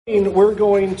We're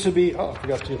going to be, I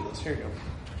forgot to do this. Here you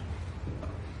go.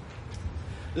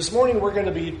 This morning we're going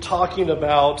to be talking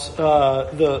about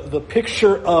the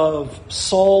picture of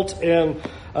salt and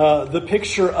the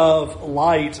picture of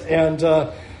light. And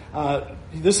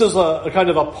this is a kind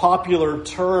of a popular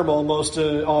term almost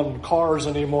on cars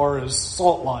anymore, is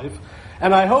salt life.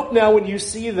 And I hope now when you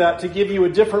see that to give you a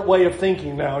different way of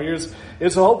thinking now.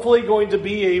 It's hopefully going to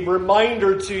be a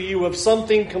reminder to you of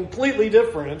something completely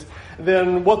different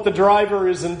than what the driver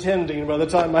is intending by the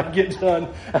time I get done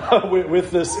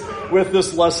with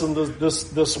this lesson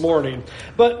this morning.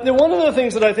 But one of the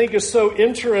things that I think is so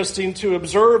interesting to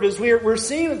observe is we're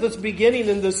seeing at this beginning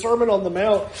in the Sermon on the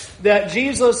Mount that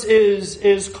Jesus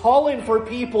is calling for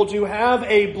people to have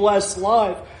a blessed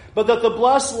life, but that the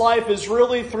blessed life is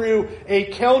really through a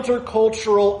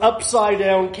countercultural,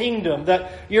 upside-down kingdom,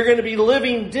 that you're going to be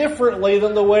living differently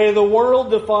than the way the world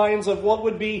defines of what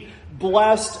would be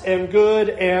blessed and good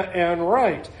and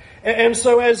right. And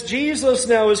so as Jesus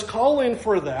now is calling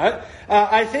for that,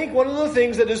 I think one of the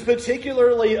things that is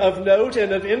particularly of note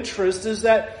and of interest is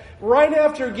that right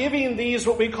after giving these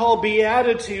what we call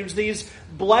beatitudes, these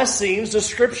blessings,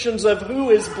 descriptions of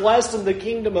who is blessed in the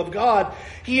kingdom of God,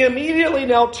 he immediately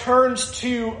now turns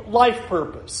to life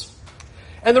purpose.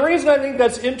 And the reason I think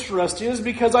that's interesting is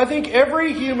because I think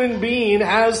every human being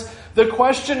has the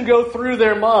question go through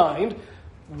their mind,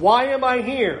 why am I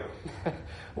here?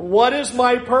 What is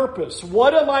my purpose?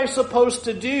 What am I supposed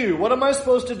to do? What am I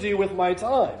supposed to do with my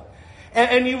time?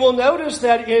 And you will notice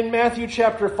that in Matthew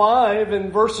chapter 5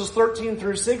 and verses 13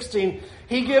 through 16,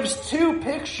 he gives two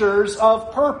pictures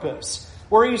of purpose,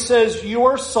 where he says, you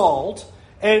are salt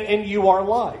and you are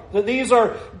light. That these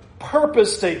are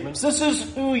purpose statements. This is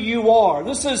who you are.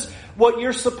 This is what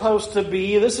you're supposed to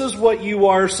be. This is what you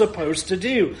are supposed to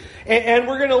do. And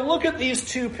we're going to look at these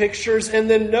two pictures and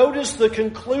then notice the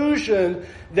conclusion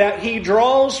that he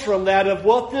draws from that of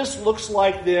what this looks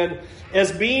like then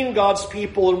as being God's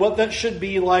people and what that should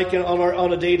be like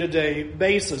on a day-to-day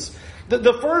basis.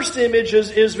 The first image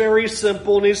is very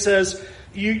simple, and he says,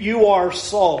 you are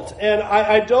salt. And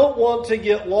I don't want to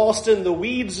get lost in the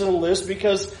weeds in this,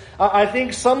 because I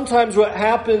think sometimes what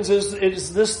happens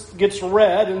is this gets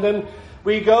read, and then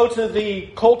we go to the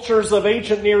cultures of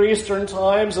ancient Near Eastern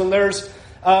times, and there's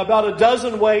about a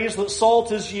dozen ways that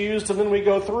salt is used, and then we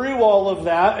go through all of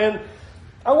that. And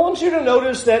I want you to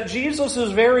notice that Jesus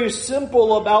is very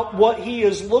simple about what he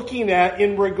is looking at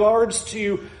in regards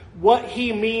to what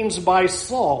he means by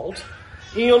salt.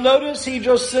 You'll notice he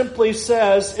just simply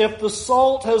says, if the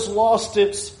salt has lost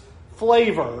its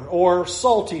flavor or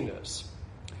saltiness.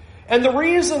 And the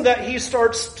reason that he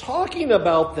starts talking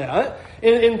about that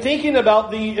and thinking about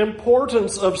the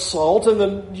importance of salt and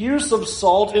the use of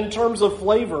salt in terms of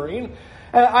flavoring,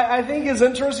 I think is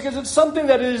interesting because it's something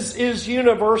that is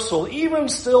universal, even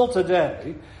still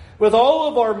today, with all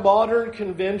of our modern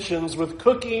conventions with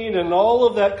cooking and all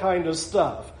of that kind of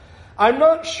stuff. I'm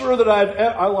not sure that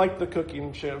I like the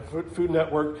cooking show, Food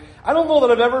Network. I don't know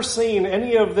that I've ever seen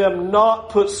any of them not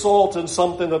put salt in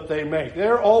something that they make.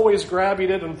 They're always grabbing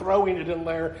it and throwing it in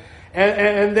there.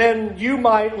 And then you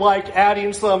might like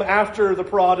adding some after the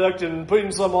product and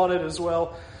putting some on it as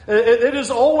well. It is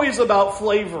always about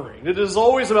flavoring. It is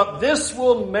always about this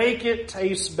will make it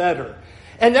taste better.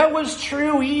 And that was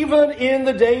true even in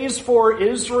the days for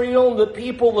Israel and the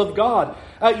people of God.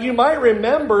 You might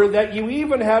remember that you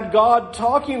even had God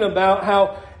talking about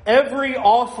how every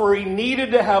offering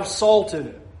needed to have salt in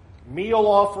it. Meal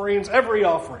offerings, every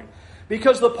offering.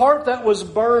 Because the part that was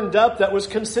burned up, that was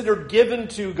considered given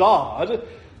to God,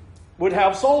 would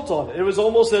have salt on it. It was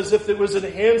almost as if it was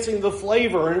enhancing the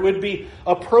flavor, and it would be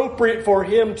appropriate for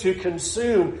him to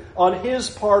consume on his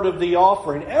part of the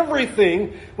offering.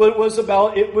 Everything was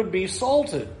about it would be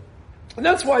salted. And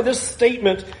that's why this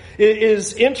statement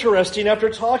is interesting after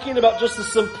talking about just the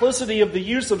simplicity of the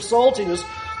use of saltiness.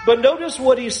 But notice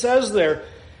what he says there.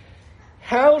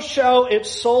 How shall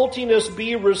its saltiness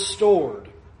be restored?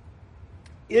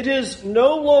 It is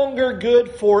no longer good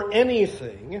for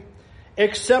anything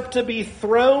except to be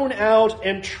thrown out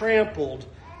and trampled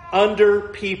under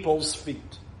people's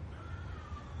feet.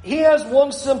 He has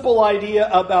one simple idea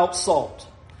about salt.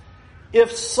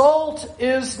 If salt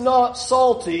is not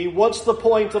salty, what's the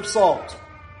point of salt?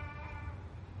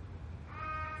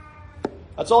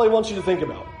 That's all he wants you to think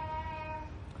about.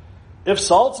 If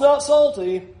salt's not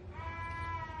salty,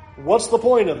 what's the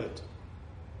point of it?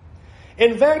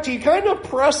 In fact, he kind of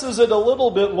presses it a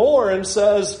little bit more and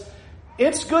says,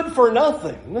 it's good for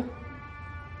nothing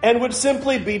and would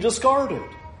simply be discarded.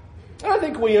 I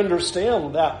think we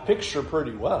understand that picture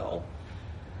pretty well.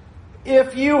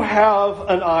 If you have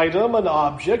an item, an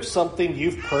object, something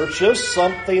you've purchased,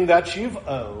 something that you've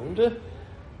owned,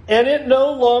 and it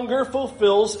no longer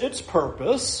fulfills its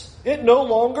purpose, it no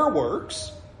longer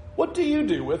works, what do you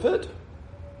do with it?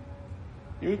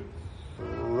 You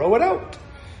throw it out.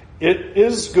 It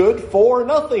is good for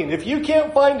nothing. If you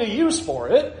can't find a use for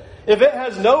it, if it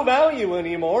has no value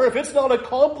anymore, if it's not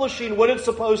accomplishing what it's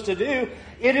supposed to do,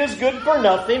 it is good for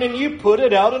nothing, and you put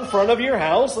it out in front of your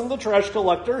house, and the trash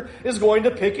collector is going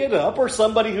to pick it up, or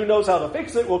somebody who knows how to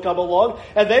fix it will come along,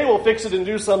 and they will fix it and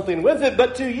do something with it,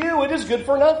 but to you, it is good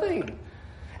for nothing.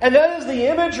 And that is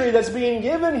the imagery that's being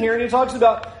given here, and he talks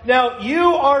about, now,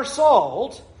 you are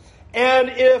salt, and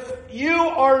if you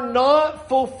are not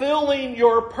fulfilling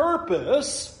your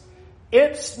purpose,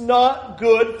 it's not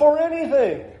good for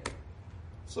anything.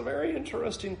 It's a very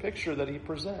interesting picture that he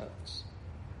presents,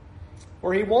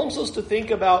 where he wants us to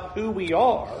think about who we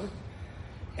are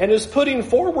and is putting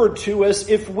forward to us,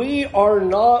 if we are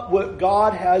not what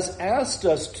God has asked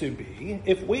us to be,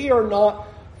 if we are not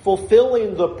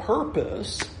fulfilling the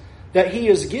purpose that he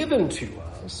has given to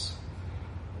us,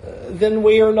 then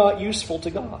we are not useful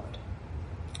to God.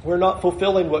 We're not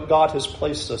fulfilling what God has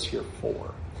placed us here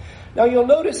for. Now you'll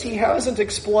notice he hasn't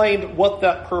explained what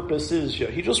that purpose is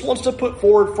yet. He just wants to put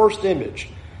forward first image.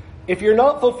 If you're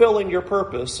not fulfilling your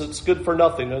purpose, it's good for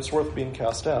nothing and it's worth being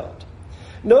cast out.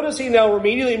 Notice he now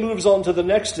immediately moves on to the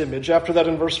next image after that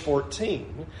in verse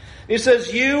 14. He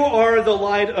says, you are the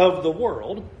light of the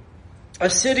world. A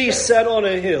city set on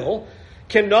a hill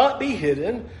cannot be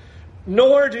hidden,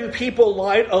 nor do people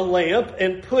light a lamp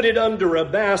and put it under a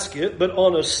basket, but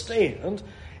on a stand,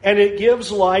 and it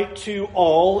gives light to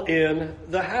all in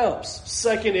the house.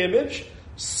 Second image,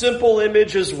 simple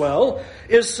image as well,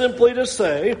 is simply to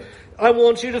say, I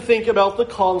want you to think about the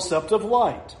concept of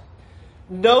light.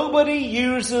 Nobody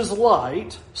uses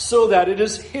light so that it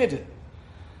is hidden.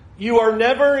 You are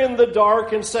never in the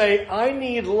dark and say, I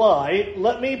need light,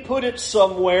 let me put it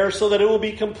somewhere so that it will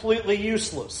be completely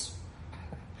useless.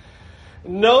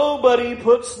 Nobody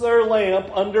puts their lamp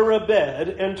under a bed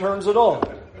and turns it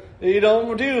on. You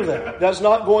don't do that. That's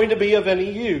not going to be of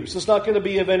any use. It's not going to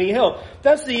be of any help.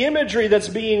 That's the imagery that's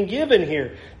being given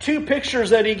here. Two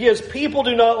pictures that he gives. People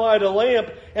do not light a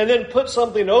lamp and then put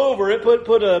something over it,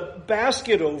 put a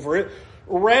basket over it.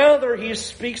 Rather, he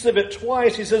speaks of it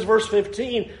twice. He says, verse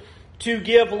 15, to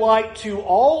give light to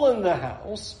all in the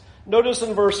house. Notice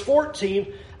in verse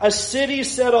 14, a city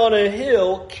set on a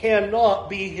hill cannot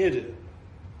be hidden.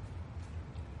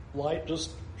 Light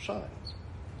just shines.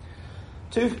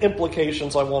 Two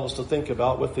implications I want us to think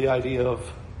about with the idea of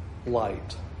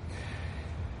light.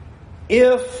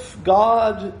 If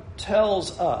God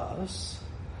tells us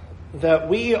that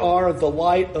we are the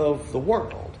light of the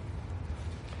world,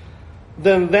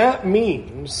 then that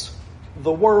means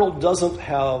the world doesn't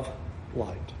have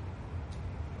light.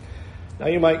 Now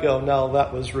you might go, no,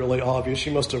 that was really obvious.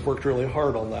 You must have worked really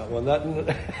hard on that one.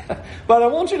 But I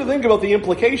want you to think about the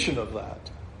implication of that.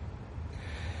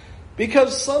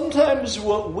 Because sometimes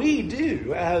what we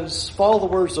do as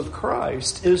followers of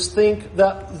Christ is think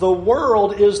that the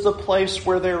world is the place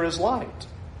where there is light.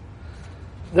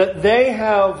 That they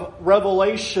have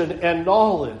revelation and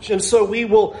knowledge. And so we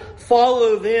will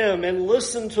follow them and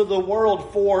listen to the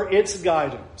world for its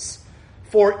guidance,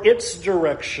 for its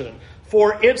direction,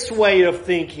 for its way of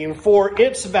thinking, for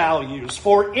its values,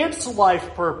 for its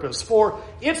life purpose, for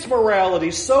its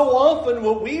morality. So often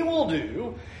what we will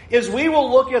do is we will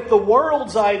look at the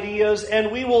world's ideas and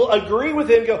we will agree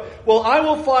with it and go, well, I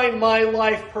will find my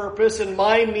life purpose and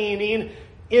my meaning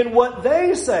in what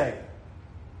they say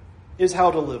is how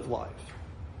to live life.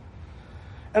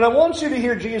 And I want you to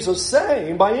hear Jesus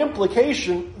saying, by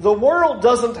implication, the world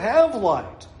doesn't have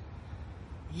light.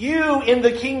 You, in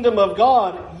the kingdom of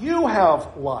God, you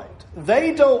have light.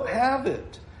 They don't have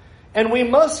it. And we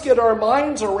must get our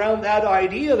minds around that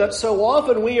idea that so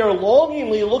often we are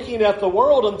longingly looking at the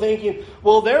world and thinking,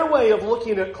 well, their way of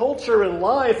looking at culture and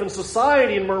life and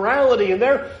society and morality and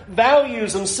their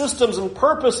values and systems and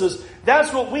purposes,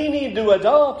 that's what we need to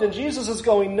adopt. And Jesus is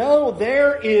going, no,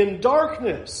 they're in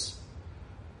darkness.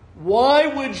 Why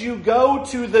would you go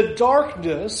to the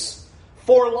darkness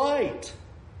for light?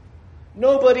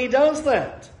 Nobody does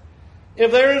that.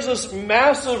 If there is this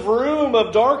massive room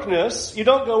of darkness, you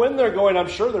don't go in there going, I'm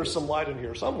sure there's some light in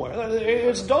here somewhere.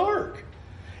 It's dark.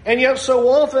 And yet so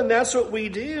often that's what we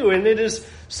do. And it is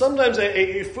sometimes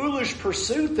a foolish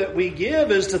pursuit that we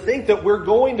give is to think that we're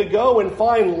going to go and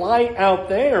find light out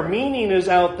there. Meaning is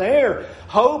out there.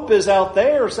 Hope is out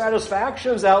there.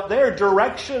 Satisfaction is out there.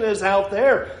 Direction is out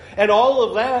there. And all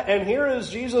of that. And here is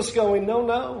Jesus going,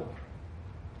 no.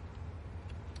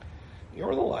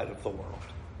 You're the light of the world.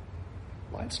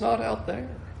 Light's not out there.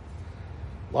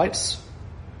 Light's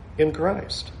in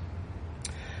Christ.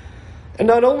 And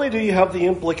not only do you have the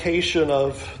implication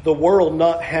of the world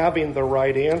not having the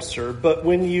right answer, but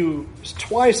when you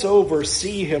twice over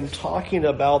see him talking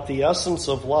about the essence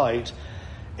of light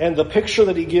and the picture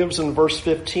that he gives in verse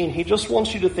 15, he just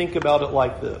wants you to think about it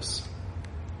like this.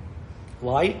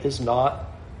 Light is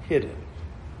not hidden.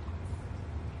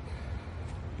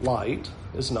 Light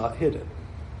is not hidden.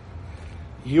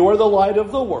 You are the light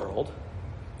of the world,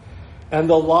 and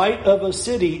the light of a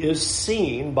city is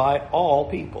seen by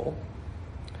all people.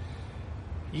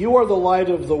 You are the light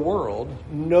of the world.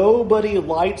 Nobody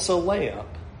lights a lamp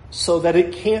so that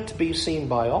it can't be seen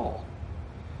by all,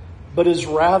 but is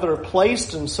rather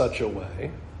placed in such a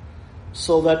way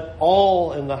so that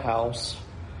all in the house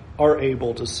are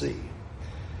able to see.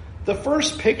 The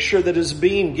first picture that is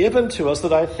being given to us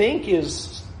that I think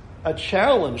is a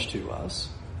challenge to us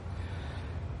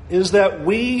is that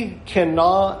we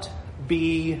cannot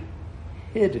be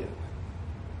hidden.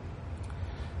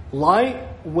 Light,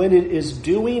 when it is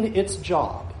doing its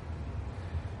job,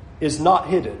 is not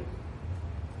hidden,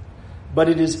 but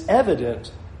it is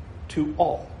evident to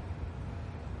all.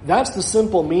 That's the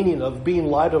simple meaning of being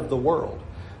light of the world.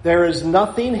 There is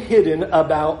nothing hidden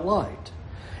about light.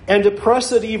 And to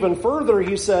press it even further,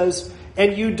 he says,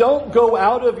 and you don't go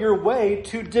out of your way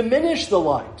to diminish the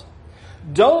light.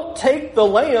 Don't take the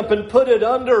lamp and put it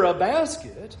under a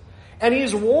basket. And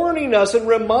he's warning us and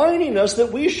reminding us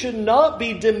that we should not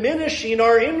be diminishing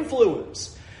our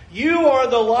influence. You are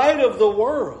the light of the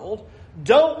world.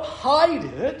 Don't hide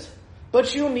it,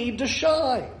 but you need to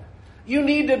shine. You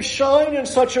need to shine in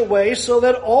such a way so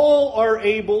that all are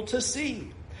able to see.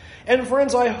 And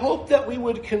friends, I hope that we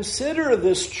would consider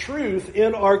this truth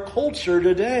in our culture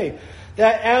today.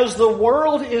 That as the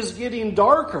world is getting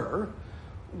darker,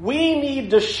 we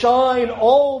need to shine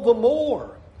all the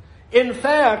more. In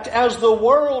fact, as the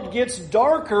world gets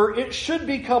darker, it should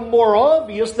become more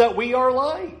obvious that we are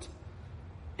light.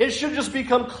 It should just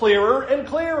become clearer and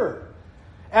clearer.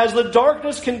 As the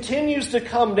darkness continues to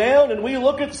come down and we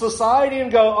look at society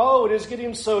and go, oh, it is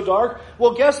getting so dark.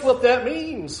 Well, guess what that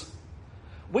means?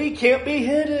 We can't be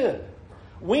hidden.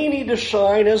 We need to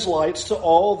shine as lights to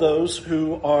all those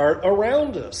who are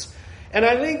around us. And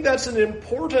I think that's an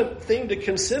important thing to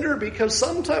consider, because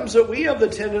sometimes what we have the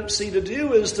tendency to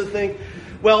do is to think,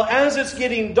 well, as it's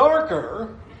getting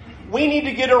darker, we need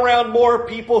to get around more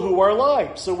people who are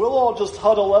light. So we'll all just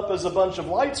huddle up as a bunch of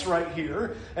lights right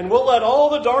here, and we'll let all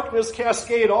the darkness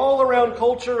cascade all around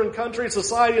culture and country,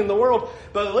 society, and the world.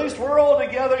 But at least we're all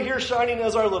together here shining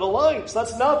as our little lights.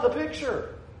 That's not the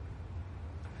picture.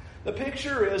 The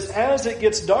picture is, as it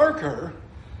gets darker,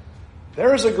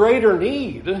 there is a greater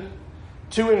need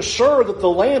to ensure that the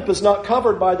lamp is not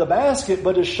covered by the basket,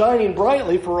 but is shining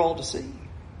brightly for all to see.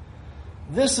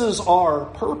 This is our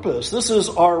purpose. This is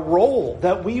our role,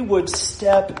 that we would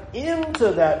step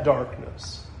into that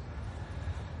darkness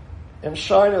and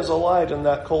shine as a light in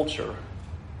that culture,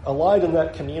 a light in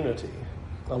that community,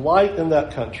 a light in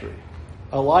that country,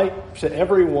 a light to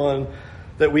everyone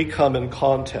that we come in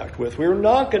contact with. We're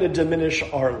not going to diminish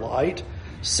our light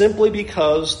simply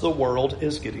because the world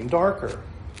is getting darker.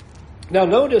 Now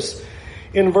notice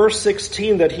in verse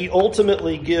 16 that he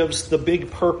ultimately gives the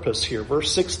big purpose here.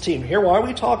 Verse 16. Here, why are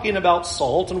we talking about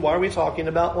salt and why are we talking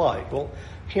about light? Well,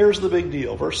 here's the big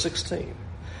deal. Verse 16.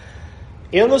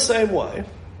 In the same way,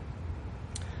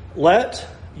 let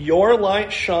your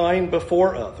light shine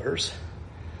before others,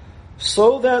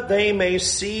 so that they may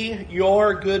see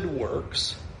your good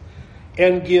works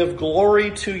and give glory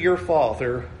to your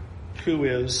Father who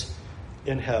is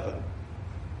in heaven.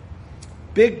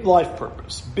 Big life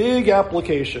purpose, big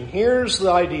application. Here's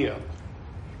the idea.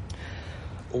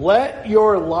 Let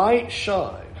your light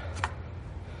shine.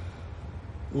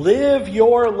 Live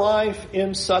your life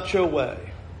in such a way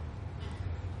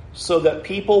so that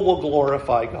people will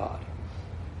glorify God.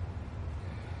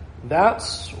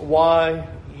 That's why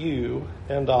you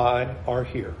and I are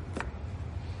here.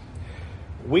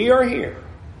 We are here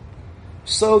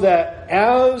so that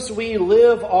as we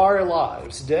live our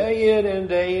lives day in and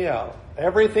day out,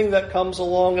 everything that comes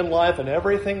along in life and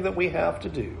everything that we have to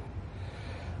do,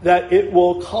 that it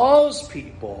will cause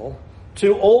people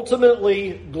to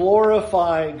ultimately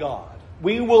glorify God.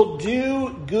 We will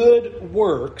do good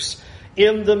works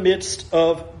in the midst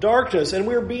of darkness. And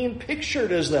we're being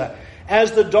pictured as that.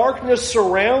 As the darkness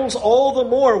surrounds all the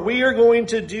more, we are going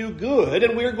to do good.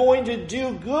 And we're going to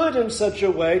do good in such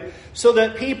a way so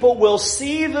that people will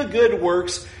see the good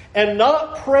works and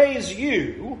not praise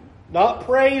you, not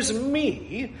praise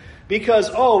me,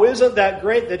 because, oh, isn't that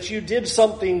great that you did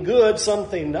something good,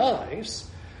 something nice,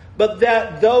 but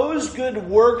that those good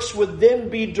works would then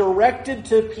be directed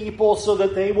to people so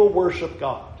that they will worship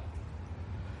God.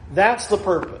 That's the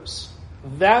purpose.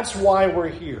 That's why we're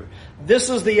here. This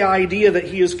is the idea that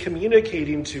he is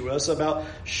communicating to us about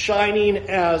shining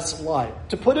as light.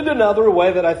 To put it another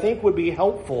way that I think would be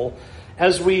helpful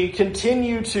as we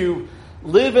continue to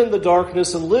live in the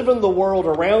darkness and live in the world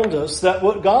around us, that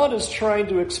what God is trying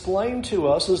to explain to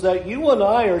us is that you and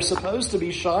I are supposed to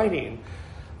be shining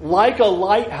like a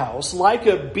lighthouse, like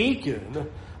a beacon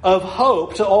of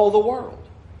hope to all the world.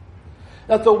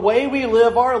 That the way we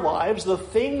live our lives, the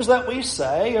things that we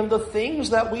say and the things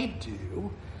that we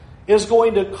do is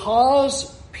going to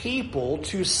cause people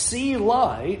to see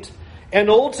light and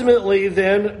ultimately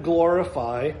then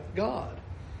glorify God.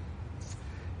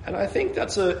 And I think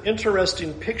that's an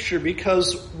interesting picture,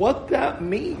 because what that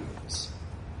means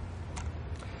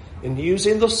in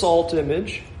using the salt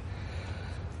image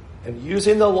and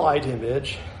using the light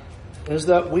image is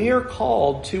that we are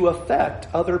called to affect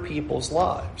other people's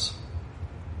lives.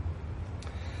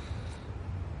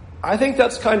 I think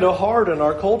that's kind of hard in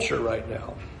our culture right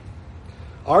now.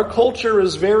 Our culture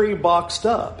is very boxed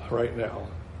up right now.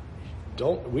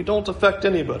 We don't affect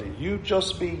anybody. You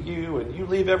just be you, and you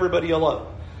leave everybody alone.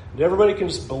 And everybody can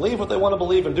just believe what they want to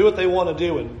believe and do what they want to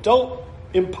do, and don't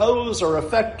impose or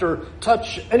affect or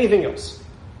touch anything else.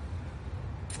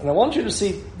 And I want you to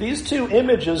see these two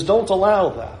images don't allow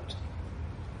that.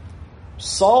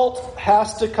 Salt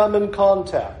has to come in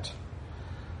contact.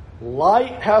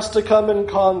 Light has to come in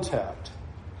contact.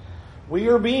 We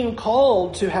are being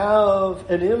called to have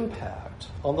an impact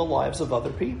on the lives of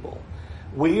other people.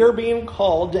 We are being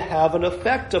called to have an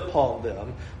effect upon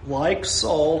them, like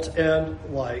salt and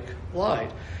like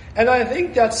light. And I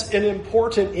think that's an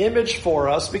important image for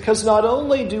us, because not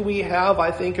only do we have,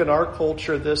 I think, in our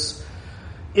culture, this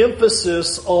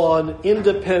emphasis on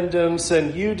independence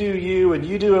and you do you and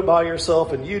you do it by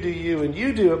yourself and you do you and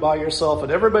you do it by yourself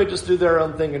and everybody just do their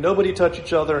own thing and nobody touch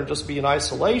each other and just be in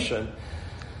isolation,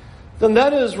 then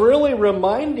that is really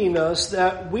reminding us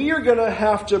that we are going to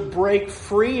have to break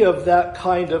free of that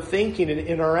kind of thinking and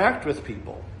interact with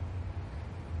people.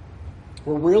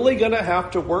 We're really going to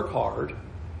have to work hard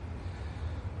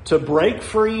to break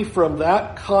free from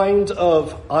that kind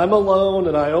of I'm alone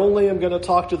and I only am going to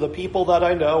talk to the people that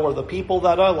I know or the people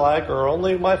that I like or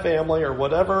only my family or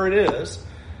whatever it is.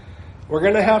 We're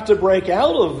going to have to break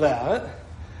out of that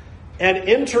and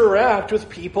interact with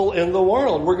people in the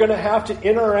world. We're going to have to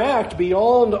interact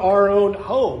beyond our own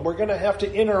home. We're going to have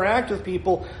to interact with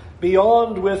people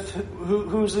beyond with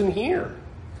who's in here.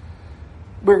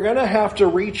 We're going to have to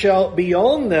reach out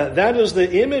beyond that. That is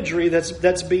the imagery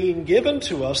that's being given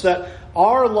to us, that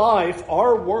our life,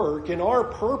 our work, and our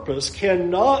purpose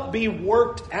cannot be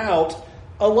worked out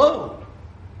alone.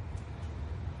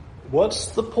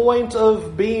 What's the point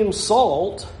of being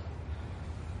salt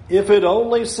if it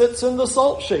only sits in the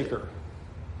salt shaker?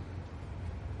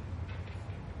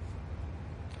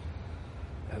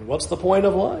 And what's the point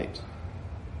of light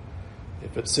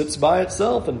if it sits by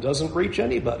itself and doesn't reach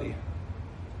anybody?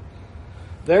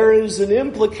 There is an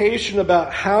implication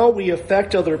about how we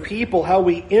affect other people, how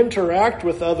we interact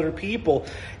with other people.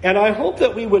 And I hope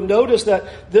that we would notice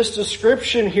that this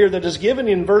description here that is given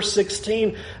in verse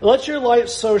 16, let your light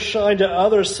so shine to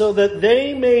others so that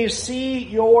they may see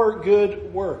your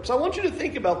good works. I want you to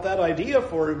think about that idea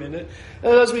for a minute.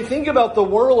 And as we think about the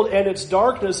world and its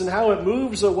darkness and how it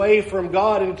moves away from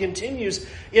God and continues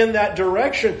in that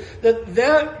direction,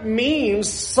 that means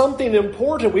something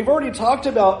important. We've already talked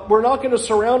about we're not going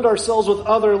to surround ourselves with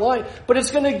other light, but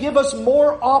it's going to give us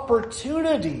more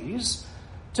opportunities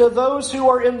to those who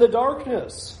are in the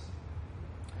darkness.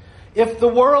 If the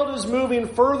world is moving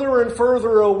further and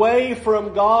further away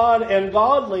from God and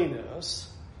godliness,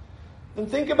 then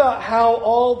think about how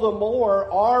all the more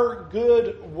our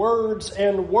good words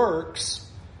and works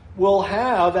will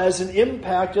have as an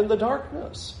impact in the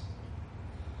darkness.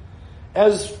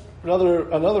 As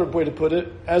another way to put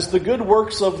it, as the good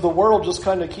works of the world just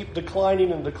kind of keep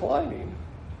declining and declining,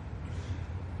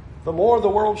 the more the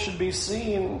world should be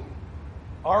seeing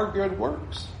our good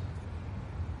works.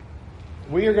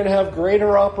 We are going to have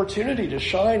greater opportunity to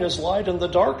shine as light in the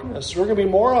darkness. We're going to be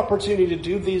more opportunity to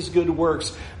do these good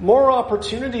works. More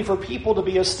opportunity for people to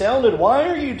be astounded. Why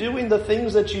are you doing the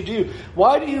things that you do?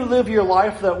 Why do you live your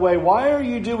life that way? Why are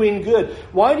you doing good?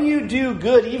 Why do you do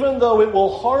good even though it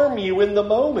will harm you in the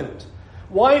moment?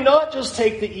 Why not just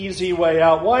take the easy way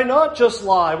out? Why not just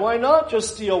lie? Why not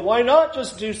just steal? Why not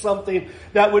just do something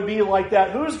that would be like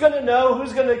that? Who's going to know?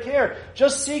 Who's going to care?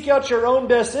 Just seek out your own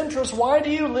best interest. Why do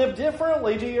you live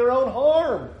differently to your own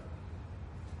harm?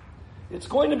 It's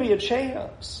going to be a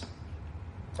chance,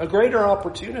 a greater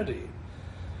opportunity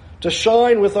to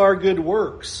shine with our good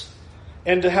works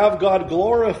and to have God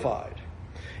glorified.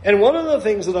 And one of the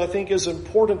things that I think is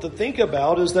important to think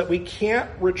about is that we can't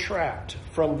retract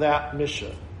from that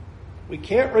mission. We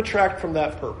can't retract from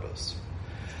that purpose.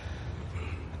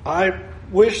 I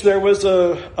wish there was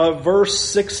a verse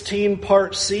 16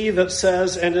 part C that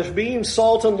says, and if being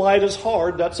salt and light is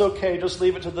hard, that's okay. Just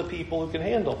leave it to the people who can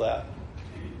handle that.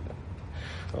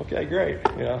 Okay, great.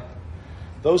 Yeah.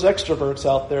 Those extroverts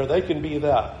out there, they can be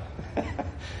that.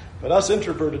 But us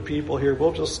introverted people here,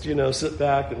 we'll just, sit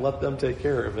back and let them take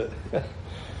care of it.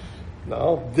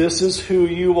 No, this is who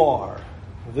you are.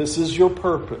 This is your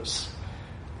purpose.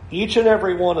 Each and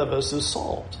every one of us is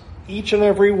salt. Each and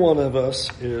every one of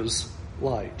us is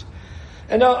light.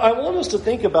 And now I want us to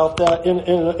think about that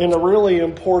in a really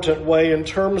important way in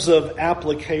terms of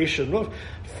application.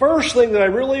 First thing that I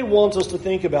really want us to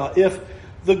think about, if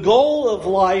the goal of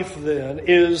life, then,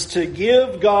 is to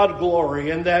give God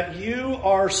glory and that you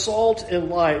are salt and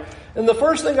light. And the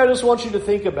first thing I just want you to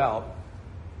think about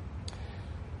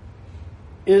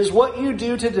is what you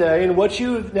do today and what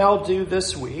you now do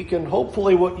this week, and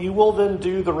hopefully what you will then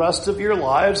do the rest of your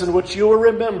lives, and what you will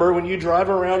remember when you drive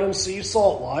around and see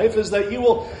Salt Life, is that you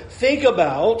will think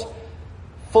about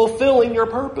fulfilling your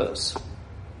purpose.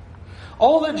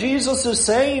 All that Jesus is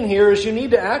saying here is you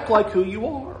need to act like who you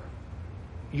are.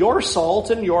 You're salt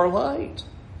and you're light.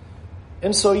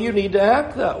 And so you need to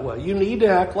act that way. You need to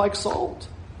act like salt.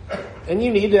 And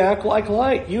you need to act like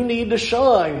light. You need to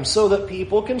shine so that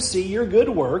people can see your good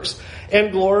works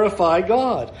and glorify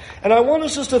God. And I want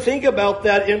us just to think about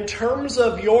that in terms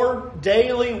of your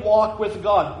daily walk with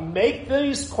God. Make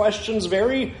these questions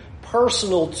very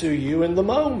personal to you in the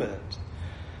moment.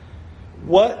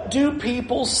 What do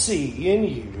people see in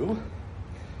you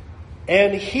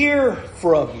and hear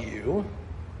from you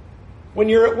when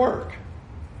you're at work?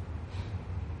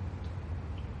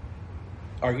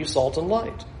 Are you salt and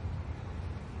light?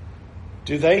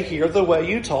 Do they hear the way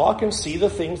you talk and see the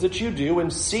things that you do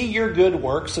and see your good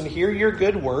works and hear your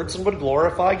good words and would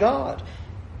glorify God?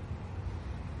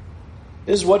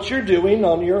 Is what you're doing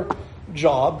on your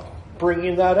job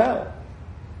bringing that out?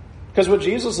 Because what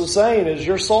Jesus is saying is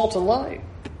you're salt and light.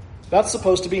 That's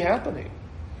supposed to be happening.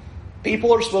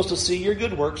 People are supposed to see your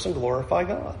good works and glorify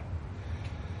God.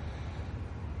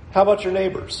 How about your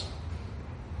neighbors?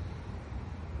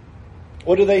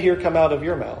 What do they hear come out of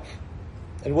your mouth?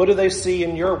 And what do they see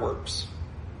in your works?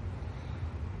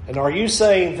 And are you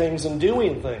saying things and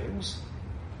doing things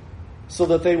so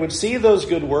that they would see those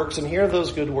good works and hear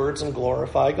those good words and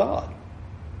glorify God?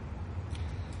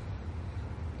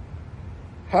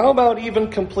 How about even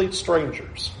complete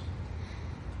strangers?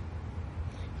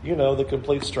 You know, the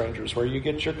complete strangers, where you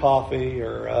get your coffee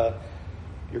or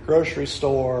your grocery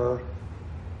store,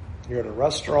 you're at a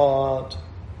restaurant.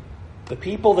 The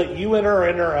people that you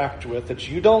interact with, that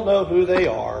you don't know who they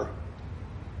are,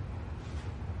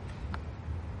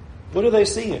 what do they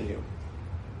see in you?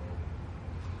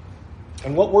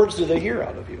 And what words do they hear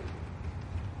out of you?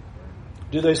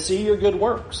 Do they see your good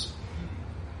works?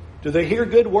 Do they hear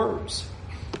good words?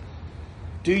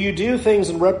 Do you do things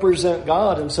and represent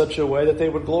God in such a way that they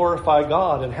would glorify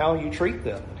God in how you treat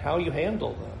them and how you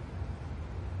handle them?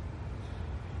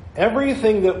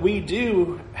 Everything that we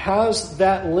do has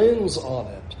that lens on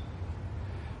it.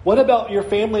 What about your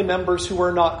family members who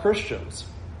are not Christians?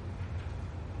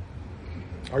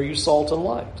 Are you salt and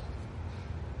light?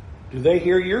 Do they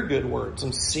hear your good words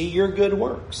and see your good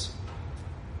works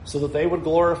so that they would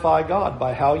glorify God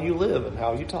by how you live and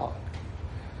how you talk?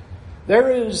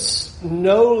 There is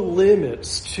no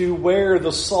limits to where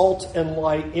the salt and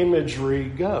light imagery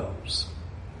goes.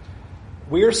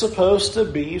 We are supposed to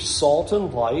be salt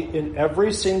and light in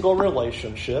every single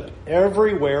relationship,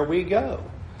 everywhere we go.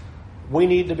 We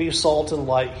need to be salt and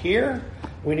light here.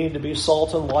 We need to be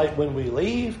salt and light when we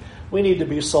leave. We need to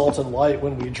be salt and light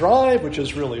when we drive, which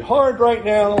is really hard right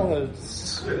now.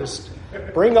 It's just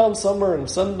bring on summer and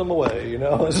send them away,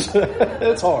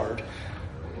 It's hard.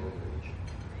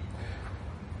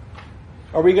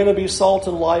 Are we going to be salt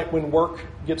and light when work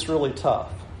gets really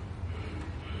tough?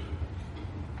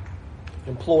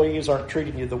 Employees aren't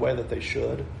treating you the way that they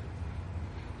should.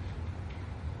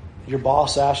 Your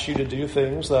boss asks you to do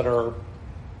things that are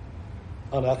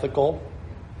unethical,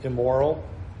 immoral,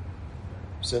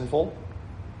 sinful.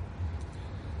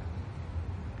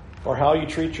 Or how you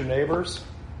treat your neighbors.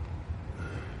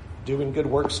 doing good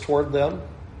works toward them,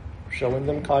 showing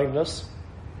them kindness.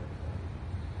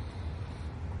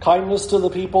 Kindness to the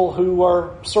people who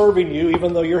are serving you,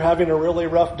 even though you're having a really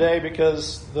rough day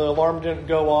because the alarm didn't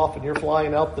go off and you're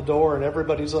flying out the door and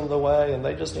everybody's on the way and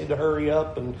they just need to hurry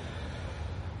up. And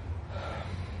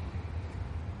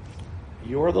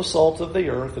you are the salt of the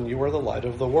earth and you are the light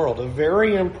of the world. A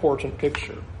very important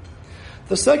picture.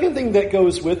 The second thing that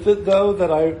goes with it, though,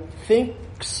 that I think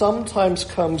sometimes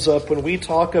comes up when we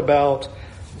talk about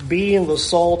being the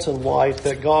salt and light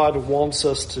that God wants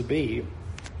us to be,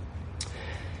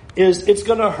 is it's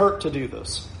going to hurt to do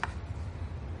this.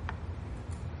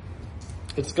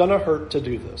 It's going to hurt to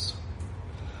do this.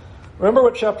 Remember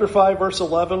what chapter 5, verse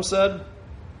 11 said?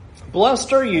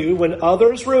 Blessed are you when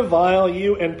others revile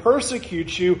you and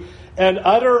persecute you and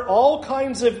utter all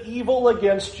kinds of evil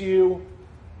against you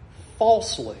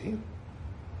falsely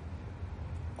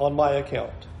on my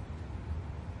account.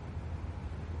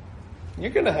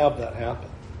 You're going to have that happen.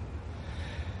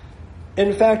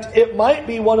 In fact, it might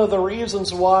be one of the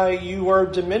reasons why you are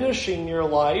diminishing your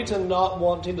light and not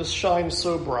wanting to shine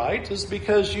so bright is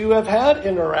because you have had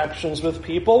interactions with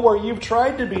people where you've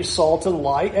tried to be salt and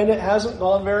light and it hasn't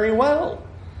gone very well.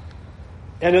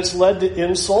 And it's led to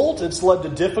insult, it's led to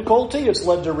difficulty, it's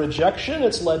led to rejection,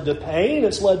 it's led to pain,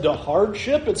 it's led to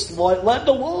hardship, it's led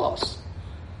to loss.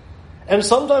 And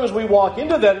sometimes we walk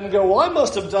into that and go, well, I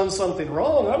must have done something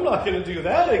wrong. I'm not going to do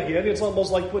that again. It's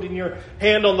almost like putting your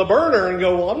hand on the burner and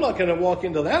go, well, I'm not going to walk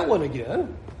into that one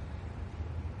again.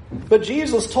 But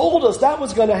Jesus told us that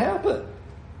was going to happen.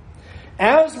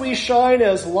 As we shine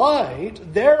as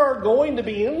light, there are going to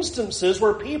be instances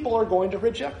where people are going to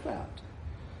reject that.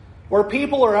 Where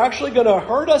people are actually going to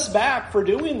hurt us back for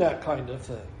doing that kind of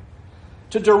thing.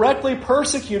 To directly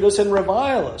persecute us and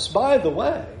revile us. By the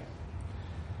way,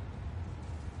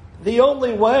 the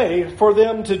only way for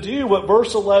them to do what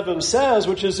verse 11 says,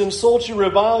 which is insult you,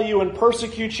 revile you, and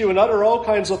persecute you, and utter all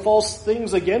kinds of false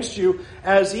things against you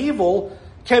as evil,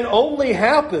 can only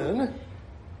happen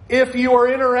if you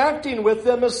are interacting with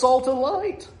them as salt and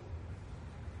light.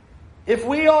 If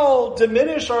we all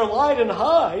diminish our light and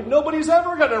hide, nobody's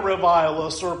ever going to revile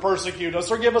us or persecute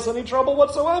us or give us any trouble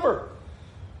whatsoever.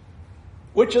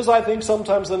 Which is, I think,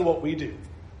 sometimes then what we do.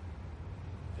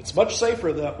 It's much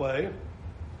safer that way.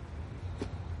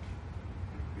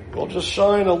 We'll just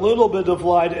shine a little bit of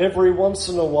light every once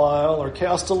in a while or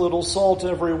cast a little salt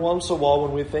every once in a while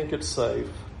when we think it's safe.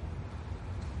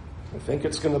 We think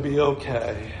it's going to be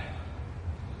okay.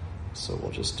 So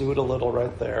we'll just do it a little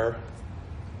right there.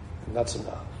 And that's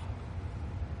enough.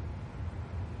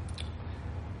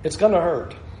 It's going to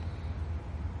hurt.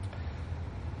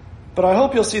 But I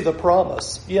hope you'll see the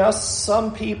promise. Yes,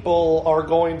 some people are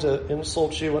going to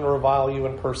insult you and revile you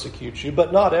and persecute you,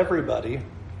 but not everybody.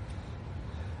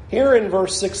 Here in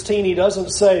verse 16, he doesn't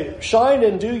say, shine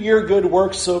and do your good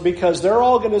works so because they're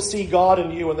all going to see God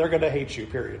in you and they're going to hate you,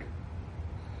 period.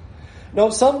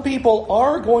 No, some people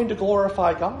are going to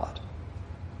glorify God.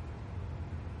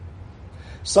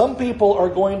 Some people are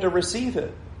going to receive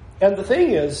it. And the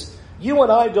thing is, you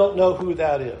and I don't know who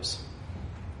that is.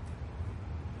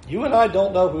 You and I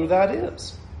don't know who that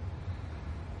is.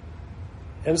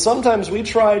 And sometimes we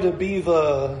try to be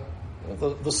the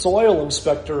soil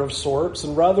inspector of sorts,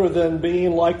 and rather than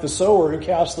being like the sower who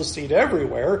casts the seed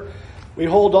everywhere, we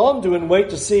hold on to and wait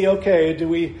to see, okay, do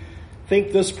we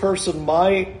think this person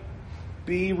might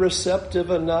be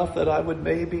receptive enough that I would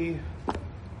maybe...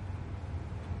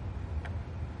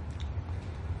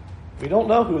 We don't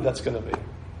know who that's going to be.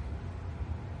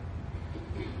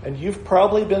 And you've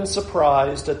probably been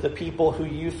surprised at the people who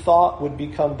you thought would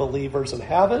become believers and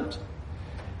haven't.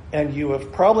 And you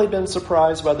have probably been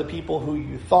surprised by the people who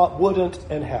you thought wouldn't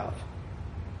and have.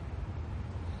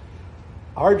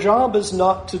 Our job is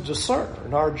not to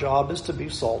discern. Our job is to be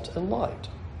salt and light.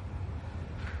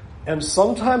 And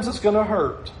sometimes it's going to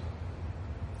hurt.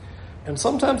 And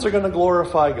sometimes they're going to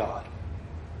glorify God.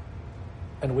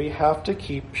 And we have to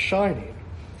keep shining.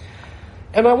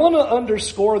 And I want to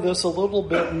underscore this a little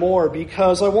bit more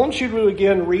because I want you to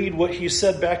again read what he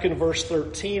said back in verse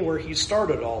 13 where he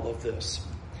started all of this.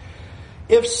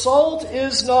 If salt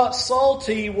is not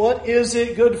salty, what is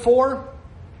it good for?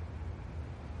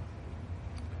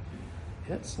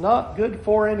 It's not good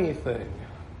for anything.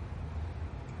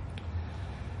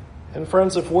 And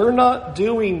friends, if we're not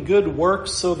doing good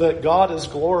works so that God is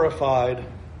glorified,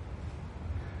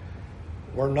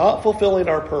 we're not fulfilling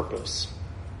our purpose.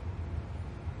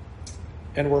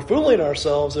 And we're fooling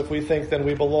ourselves if we think then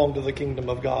we belong to the kingdom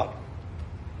of God.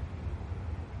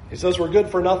 He says we're good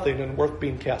for nothing and worth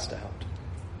being cast out.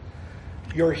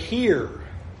 You're here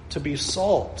to be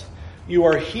salt. You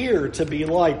are here to be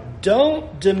light.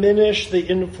 Don't diminish the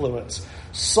influence.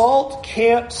 Salt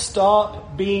can't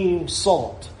stop being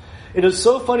salt. It is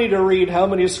so funny to read how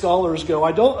many scholars go,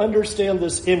 I don't understand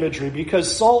this imagery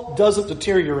because salt doesn't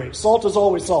deteriorate. Salt is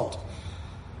always salt.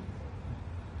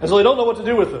 And so they don't know what to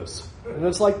do with this. And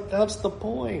it's like, that's the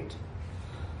point.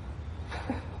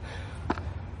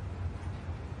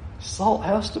 Salt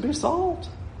has to be salt.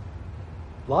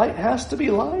 Light has to be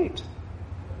light.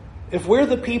 If we're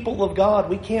the people of God,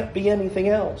 we can't be anything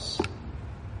else.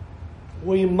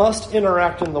 We must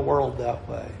interact in the world that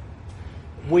way.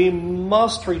 We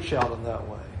must reach out in that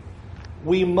way.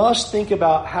 We must think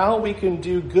about how we can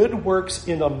do good works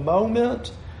in a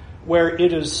moment where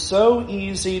it is so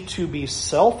easy to be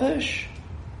selfish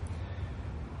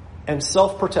and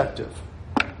self-protective.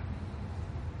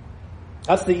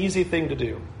 That's the easy thing to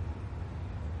do.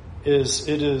 It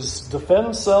is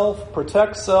defend self,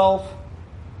 protect self.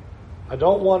 I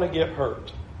don't want to get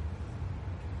hurt.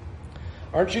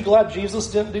 Aren't you glad Jesus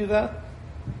didn't do that?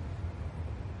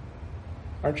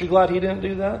 Aren't you glad he didn't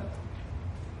do that?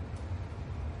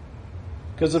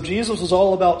 Because if Jesus was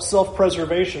all about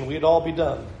self-preservation, we'd all be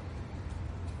done.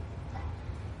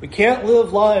 We can't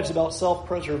live lives about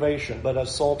self-preservation, but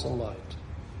as salt and light.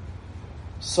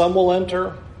 Some will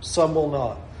enter, some will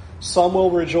not. Some will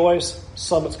rejoice,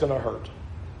 some it's going to hurt.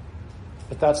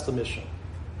 But that's the mission.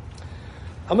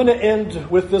 I'm going to end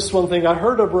with this one thing. I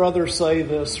heard a brother say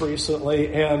this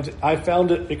recently, and I found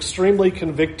it extremely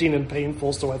convicting and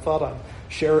painful, so I thought I'd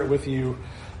share it with you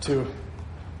to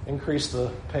increase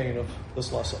the pain of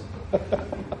this lesson.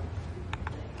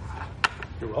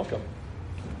 You're welcome.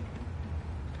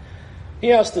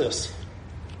 He asked this.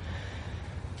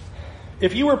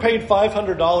 If you were paid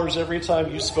 $500 every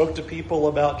time you spoke to people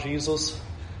about Jesus,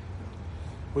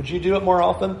 would you do it more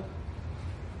often?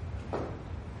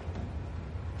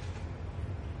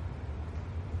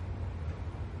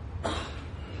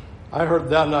 I heard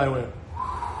that and I went,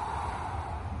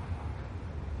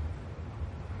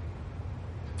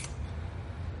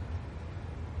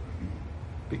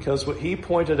 because what he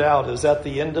pointed out is at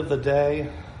the end of the day,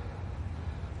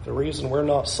 the reason we're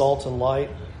not salt and light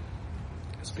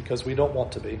is because we don't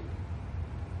want to be.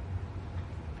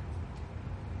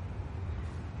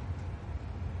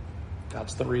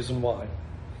 That's the reason why.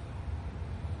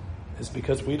 It's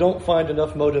because we don't find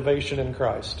enough motivation in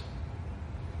Christ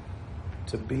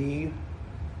to be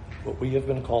what we have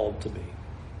been called to be.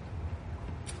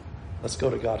 Let's go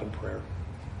to God in prayer.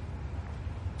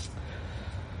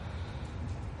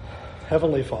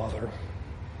 Heavenly Father,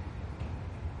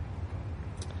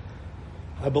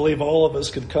 I believe all of us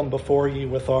could come before you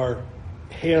with our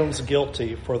hands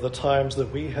guilty for the times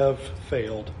that we have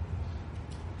failed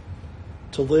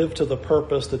to live to the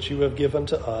purpose that you have given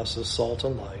to us as salt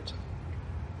and light.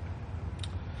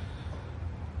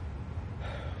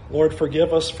 Lord,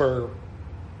 forgive us for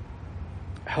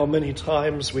how many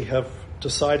times we have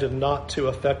decided not to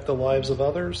affect the lives of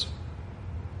others.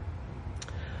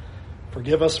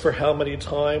 Forgive us for how many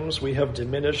times we have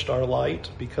diminished our light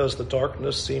because the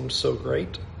darkness seems so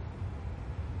great.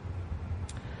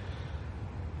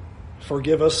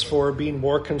 Forgive us for being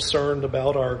more concerned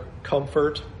about our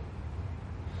comfort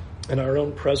and our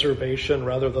own preservation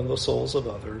rather than the souls of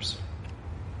others.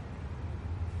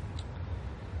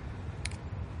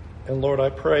 And Lord, I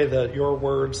pray that your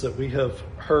words that we have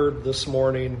heard this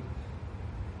morning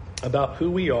about who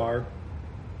we are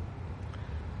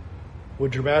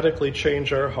would dramatically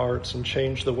change our hearts and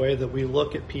change the way that we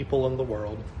look at people in the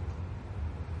world.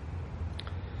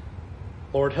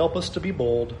 Lord, help us to be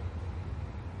bold.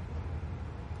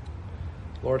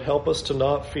 Lord, help us to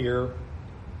not fear.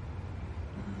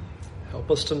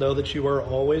 Help us to know that you are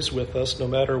always with us no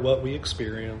matter what we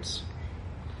experience.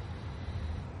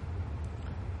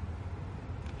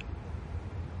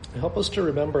 Help us to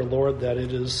remember, Lord, that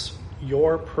it is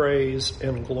your praise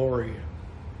and glory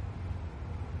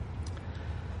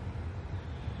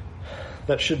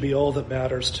that should be all that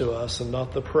matters to us and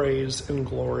not the praise and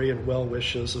glory and well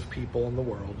wishes of people in the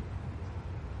world.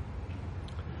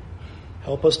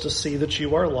 Help us to see that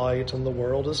you are light and the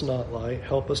world is not light.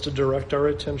 Help us to direct our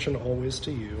attention always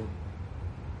to you.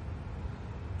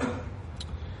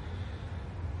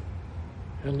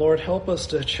 And Lord, help us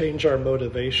to change our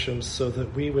motivations so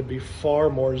that we would be far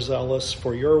more zealous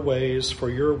for your ways, for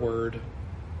your word.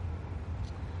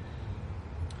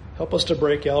 Help us to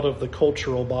break out of the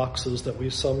cultural boxes that we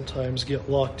sometimes get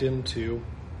locked into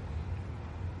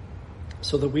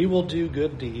so that we will do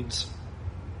good deeds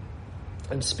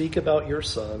and speak about your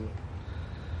Son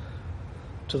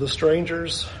to the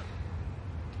strangers,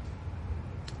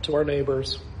 to our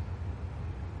neighbors,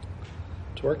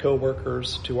 to our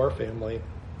coworkers, to our family.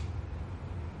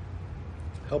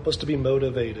 Help us to be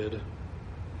motivated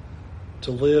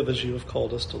to live as you have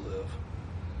called us to live.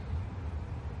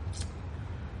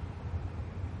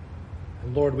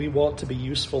 And Lord, we want to be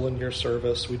useful in your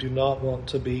service. We do not want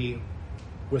to be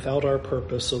without our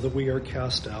purpose so that we are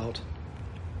cast out.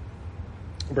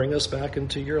 Bring us back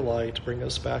into your light. Bring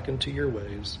us back into your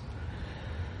ways.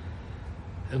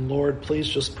 And Lord, please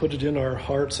just put it in our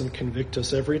hearts and convict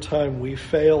us every time we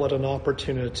fail at an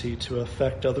opportunity to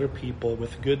affect other people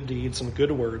with good deeds and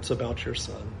good words about your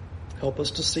Son. Help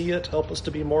us to see it. Help us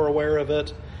to be more aware of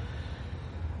it.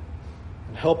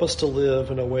 And help us to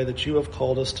live in a way that you have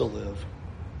called us to live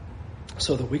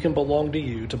so that we can belong to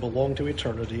you, to belong to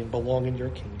eternity, and belong in your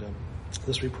kingdom.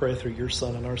 This we pray through your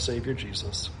Son and our Savior,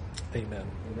 Jesus. Amen.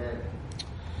 Amen.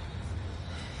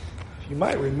 You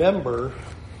might remember,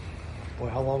 well,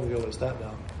 how long ago was that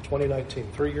now? 2019,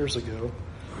 3 years ago.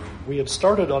 We had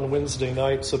started on Wednesday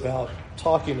nights about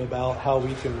talking about how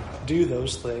we can do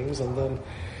those things, and then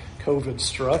COVID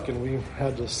struck and we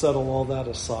had to settle all that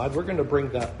aside. We're going to bring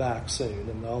that back soon,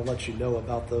 and I'll let you know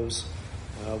about those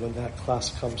when that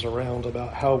class comes around,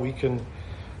 about how we can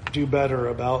do better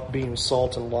about being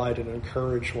salt and light and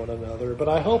encourage one another. But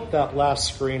I hope that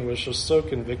last screen was just so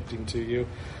convicting to you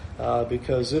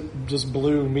because it just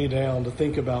blew me down to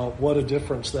think about what a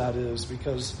difference that is,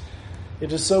 because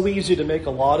it is so easy to make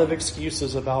a lot of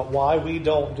excuses about why we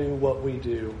don't do what we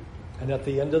do. And at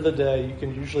the end of the day, you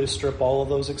can usually strip all of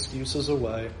those excuses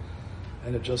away,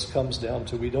 and it just comes down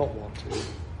to we don't want to.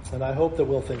 And I hope that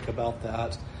we'll think about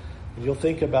that. And you'll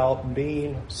think about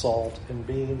being salt and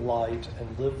being light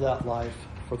and live that life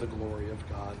for the glory of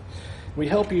God. We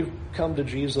help you come to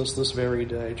Jesus this very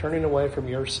day, turning away from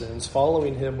your sins,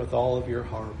 following him with all of your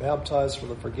heart, baptized for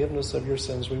the forgiveness of your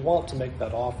sins. We want to make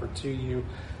that offer to you.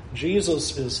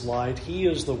 Jesus is light. He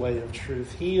is the way of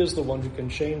truth. He is the one who can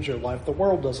change your life. The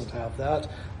world doesn't have that.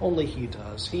 Only he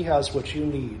does. He has what you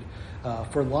need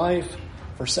for life,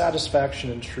 for satisfaction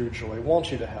and true joy. I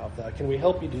want you to have that. Can we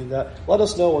help you do that? Let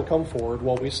us know or come forward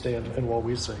while we stand and while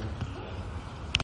we sing.